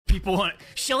People want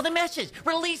show the message,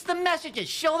 release the messages,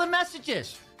 show the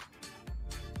messages.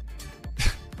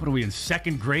 What are we in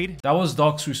second grade? That was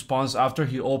Doc's response after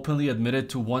he openly admitted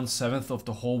to 1/7 of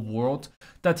the whole world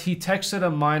that he texted a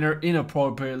minor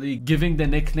inappropriately, giving the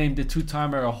nickname the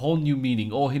two-timer a whole new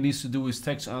meaning. All he needs to do is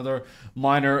text another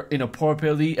minor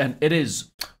inappropriately and it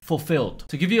is fulfilled.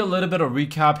 To give you a little bit of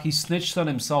recap, he snitched on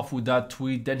himself with that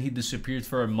tweet, then he disappeared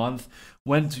for a month,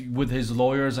 went with his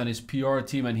lawyers and his PR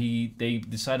team, and they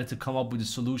decided to come up with a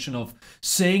solution of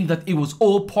saying that it was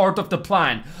all part of the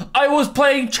plan. I was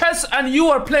playing chess and you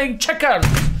are playing checkers.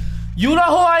 You know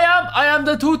who I am? I am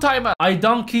the two-timer. I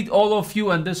donkeyed all of you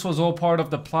and this was all part of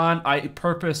the plan. I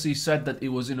purposely said that it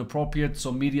was inappropriate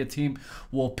so media team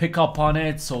will pick up on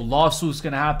it, so lawsuits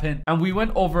can happen. And we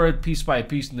went over it piece by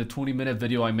piece in the 20-minute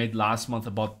video I made last month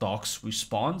about Doc's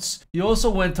response. He also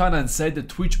went on and said that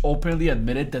Twitch openly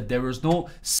admitted that there was no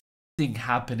thing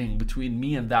happening between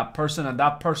me and that person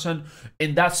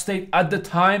in that state at the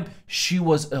time she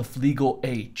was of legal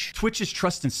age. Twitch's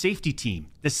trust and safety team,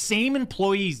 the same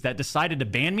employees that decided to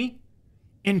ban me,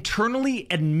 internally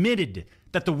admitted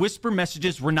that the whisper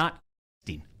messages were not.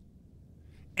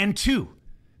 And two,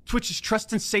 Twitch's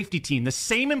trust and safety team, the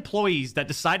same employees that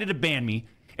decided to ban me,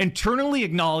 internally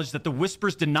acknowledged that the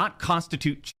whispers did not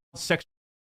constitute child sexual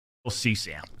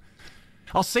CSAM.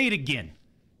 I'll say it again.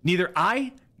 Neither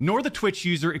I nor the Twitch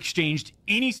user exchanged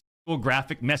any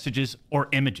graphic messages or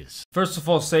images. First of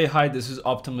all, say hi, this is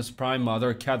Optimus Prime. My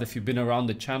other cat, if you've been around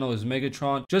the channel, is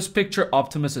Megatron. Just picture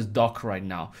Optimus as Doc right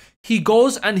now. He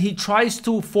goes and he tries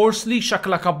to forcefully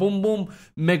shakalaka boom boom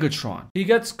Megatron. He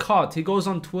gets caught. He goes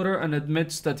on Twitter and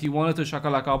admits that he wanted to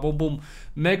shakalaka boom boom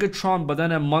Megatron, but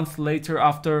then a month later,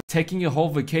 after taking a whole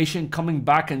vacation, coming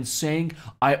back and saying,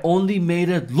 I only made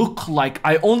it look like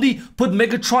I only put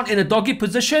Megatron in a doggy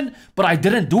position, but I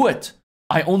didn't do it.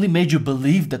 I only made you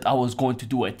believe that I was going to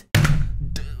do it.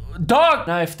 Dog!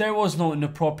 Now, if there was no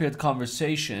inappropriate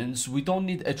conversations, we don't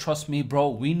need a trust me, bro.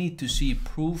 We need to see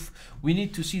proof. We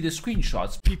need to see the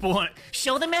screenshots. People want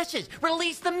show the message,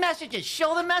 release the messages,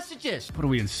 show the messages. What are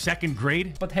we in second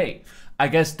grade? But hey, I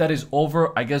guess that is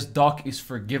over. I guess Doc is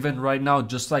forgiven right now,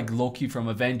 just like Loki from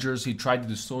Avengers. He tried to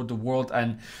destroy the world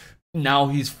and now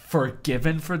he's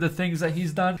forgiven for the things that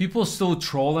he's done. People still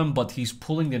troll him, but he's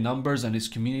pulling the numbers and his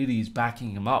community is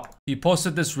backing him up. He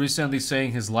posted this recently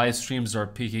saying his live streams are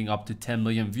peaking up to 10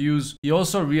 million views. He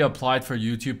also reapplied for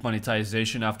YouTube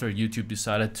monetization after YouTube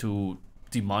decided to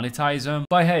demonetize him.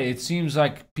 But hey, it seems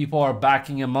like people are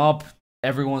backing him up.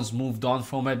 Everyone's moved on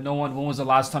from it. No one, when was the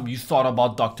last time you thought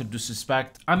about Dr.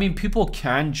 Disrespect? I mean, people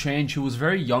can change. He was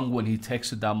very young when he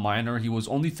texted that minor. He was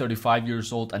only 35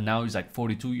 years old and now he's like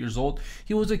 42 years old.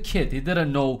 He was a kid. He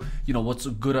didn't know, you know, what's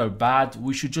good or bad.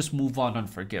 We should just move on and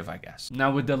forgive, I guess. Now,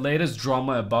 with the latest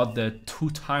drama about the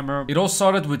two-timer, it all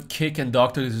started with Kick and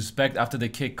Dr. Disrespect after the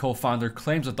Kick co-founder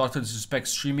claims that Dr.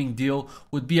 Disrespect's streaming deal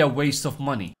would be a waste of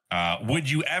money. Would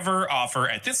you ever offer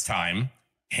at this time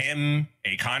him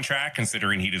a contract,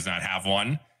 considering he does not have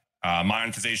one?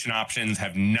 Monetization options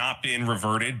have not been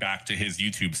reverted back to his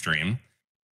YouTube stream.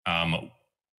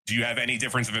 Do you have any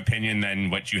difference of opinion than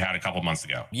what you had a couple months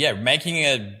ago? Yeah, making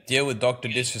a deal with Dr.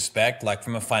 Disrespect, like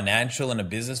from a financial and a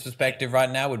business perspective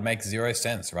right now, would make zero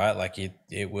sense, right? Like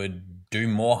it would do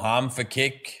more harm for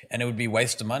Kick and it would be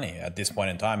waste of money at this point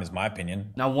in time, is my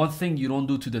opinion. Now, one thing you don't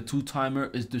do to the two-timer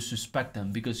is disrespect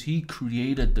him, because he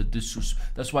created the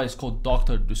disrespect. That's why it's called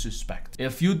Dr. Disrespect.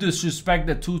 If you disrespect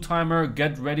the two-timer,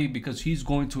 get ready, because he's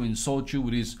going to insult you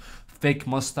with his fake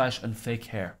mustache and fake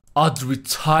hair. I'd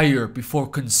retire before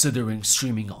considering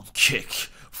streaming on Kick.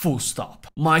 Full stop.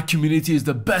 My community is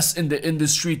the best in the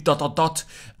industry, ...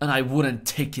 and I wouldn't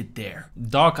take it there.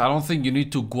 Doc, I don't think you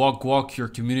need to guac your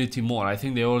community more. I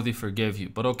think they already forgave you,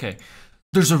 but okay.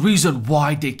 There's a reason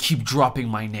why they keep dropping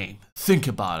my name. Think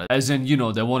about it. As in, you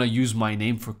know, they want to use my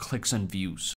name for clicks and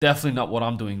views. Definitely not what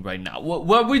I'm doing right now.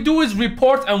 What we do is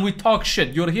report and we talk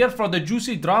shit. You're here for the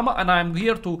juicy drama and I'm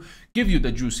here to give you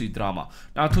the juicy drama.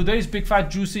 Now, today's big fat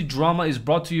juicy drama is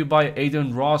brought to you by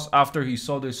Aiden Ross after he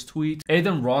saw this tweet.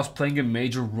 Aiden Ross playing a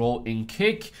major role in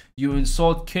Kick. You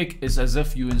insult Kick is as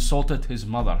if you insulted his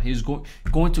mother. He's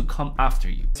going to come after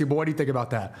you. But what do you think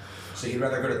about that? So you'd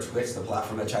rather go to Twitch, the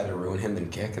platform that tried to ruin him, than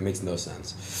Kick? It makes no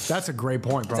sense. That's a great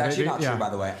point, bro. It's actually not true, by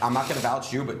the way. I'm not going to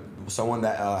vouch you, but someone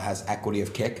that has equity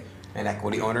of Kick, an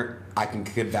equity owner, I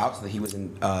could vouch that he was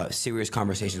in serious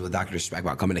conversations with Dr. Disrespect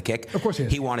about coming to Kick. Of course he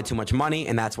is. He wanted too much money,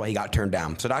 and that's why he got turned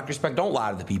down. So Dr. Disrespect, don't lie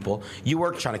to the people. You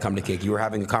were trying to come to Kick. You were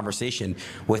having a conversation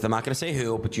with, I'm not going to say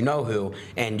who, but you know who,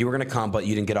 and you were going to come, but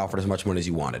you didn't get offered as much money as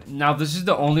you wanted. Now, this is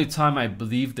the only time I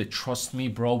believe that trust me,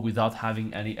 bro, without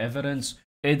having any evidence.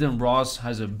 Aiden Ross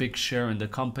has a big share in the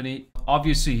company.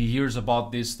 Obviously, he hears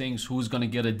about these things, who's gonna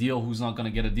get a deal, who's not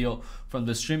gonna get a deal from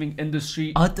the streaming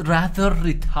industry. I'd rather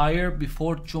retire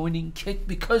before joining Kick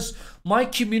because my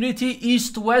community,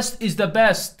 East-West, is the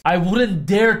best. I wouldn't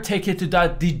dare take it to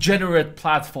that degenerate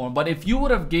platform, but if you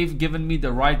would have given me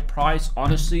the right price,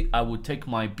 honestly, I would take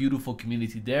my beautiful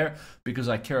community there because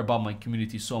I care about my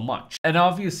community so much. And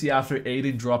obviously, after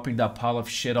Aiden dropping that pile of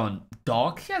shit on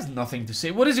Doc, he has nothing to say.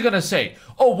 What is he gonna say?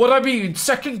 Oh, would I be in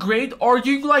 2nd grade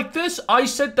arguing like this? I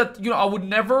said that, you know, I would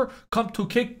never come to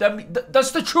Kick.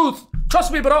 That's the truth.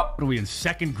 Trust me, bro. What are we in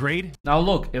 2nd grade? Now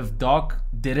look, if Doc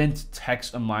didn't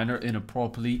text a minor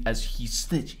inappropriately as he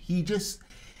snitched, he just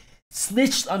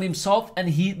snitched on himself and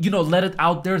he, you know, let it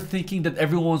out there thinking that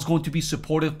everyone's going to be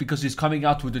supportive because he's coming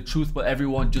out with the truth, but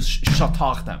everyone just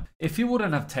shut them. If he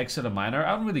wouldn't have texted a minor,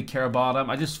 I don't really care about him.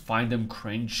 I just find him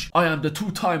cringe. I am the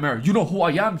two-timer. You know who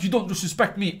I am? You don't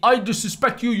disrespect me. I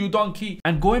disrespect you, you donkey.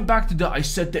 And going back to the I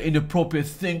said the inappropriate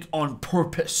thing on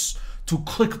purpose to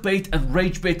clickbait and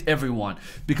rage bait everyone,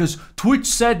 because Twitch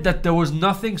said that there was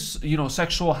nothing, you know,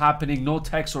 sexual happening, no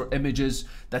text or images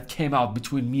that came out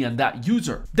between me and that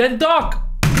user. Then Doc,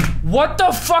 what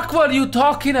the fuck were you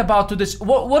talking about to this?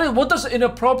 What does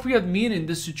inappropriate mean in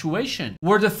this situation?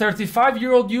 Were the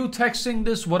 35-year-old you texting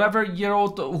this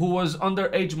whatever-year-old who was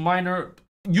underage minor?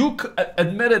 You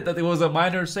admitted that it was a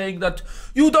minor saying that,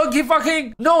 you donkey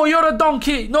fucking, no, you're a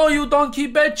donkey, no, you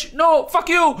donkey bitch, no, fuck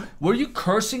you. Were you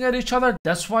cursing at each other?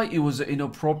 That's why it was an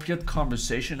inappropriate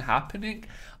conversation happening.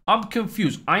 I'm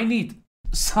confused. I need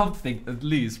something at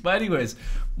least. But anyways,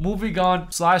 moving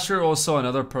on. Slasher, also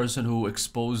another person who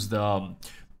exposed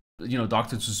you know,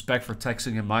 Dr. Suspect for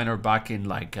texting a minor back in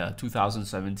like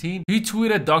 2017. He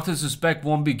tweeted, Dr. Suspect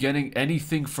won't be getting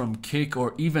anything from Kick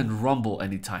or even Rumble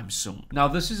anytime soon. Now,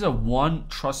 this is a one,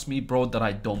 trust me, bro, that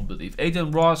I don't believe.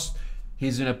 Aiden Ross,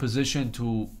 he's in a position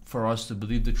for us to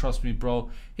believe the trust me, bro.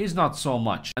 He's not so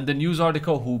much. And the news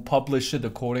article who published it,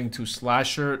 according to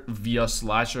Slasher, via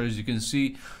Slasher, as you can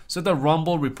see, said that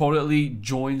Rumble reportedly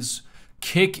joins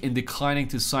Kick in declining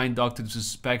to sign Dr.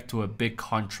 Suspect to a big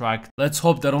contract. Let's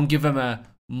hope they don't give him a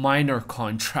minor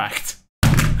contract.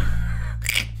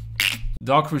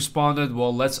 Doc responded,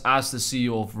 well, let's ask the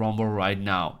CEO of Rumble right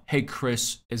now. Hey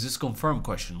Chris, is this confirmed?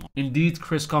 Question mark. Indeed,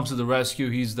 Chris comes to the rescue.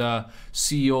 He's the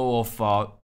CEO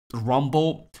of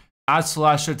Rumble. Add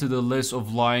Slasher to the list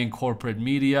of lying corporate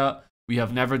media. We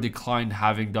have never declined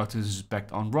having Dr.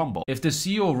 Suspect on Rumble. If the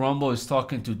CEO of Rumble is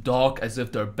talking to Doc as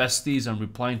if they're besties and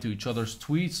replying to each other's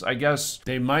tweets, I guess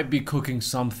they might be cooking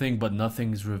something, but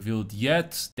nothing is revealed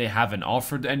yet. They haven't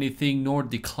offered anything nor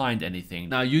declined anything.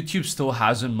 Now, YouTube still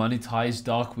hasn't monetized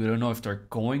Doc. We don't know if they're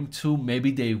going to.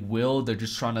 Maybe they will. They're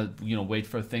just trying to, you know, wait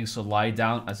for things to lie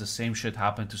down, as the same shit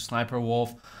happened to Sniper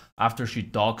Wolf after she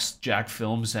doxed Jack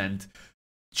Films, and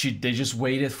they just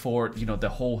waited for, you know, the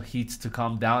whole heat to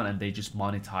come down, and they just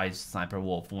monetized Sniper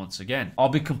Wolf once again. I'll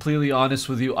be completely honest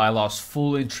with you, I lost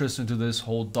full interest into this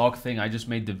whole Doc thing. I just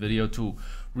made the video to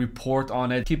report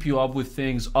on it, keep you up with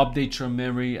things, update your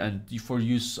memory, and for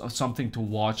you something to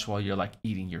watch while you're like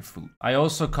eating your food. I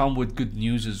also come with good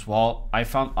news as well. I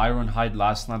found Ironhide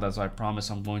last night, as I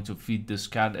promised. I'm going to feed this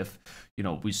cat if, you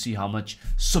know, we see how much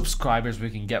subscribers we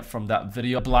can get from that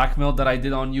video. Blackmail that I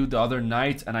did on you the other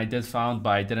night, and I did found, but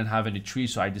I didn't have any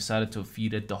trees, so I decided to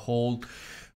feed it the whole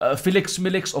Felix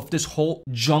Milix of this whole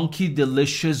junky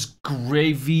delicious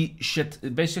gravy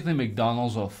shit, basically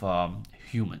McDonald's of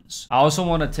humans. I also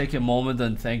want to take a moment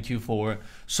and thank you for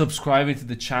subscribing to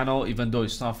the channel, even though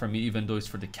it's not for me, even though it's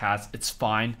for the cats. It's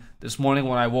fine. This morning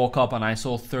when I woke up and I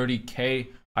saw 30K,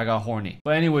 I got horny.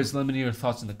 But anyways, let me know your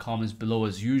thoughts in the comments below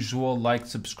as usual. Like,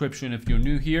 subscription if you're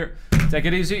new here. Take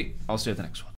it easy. I'll see you at the next one.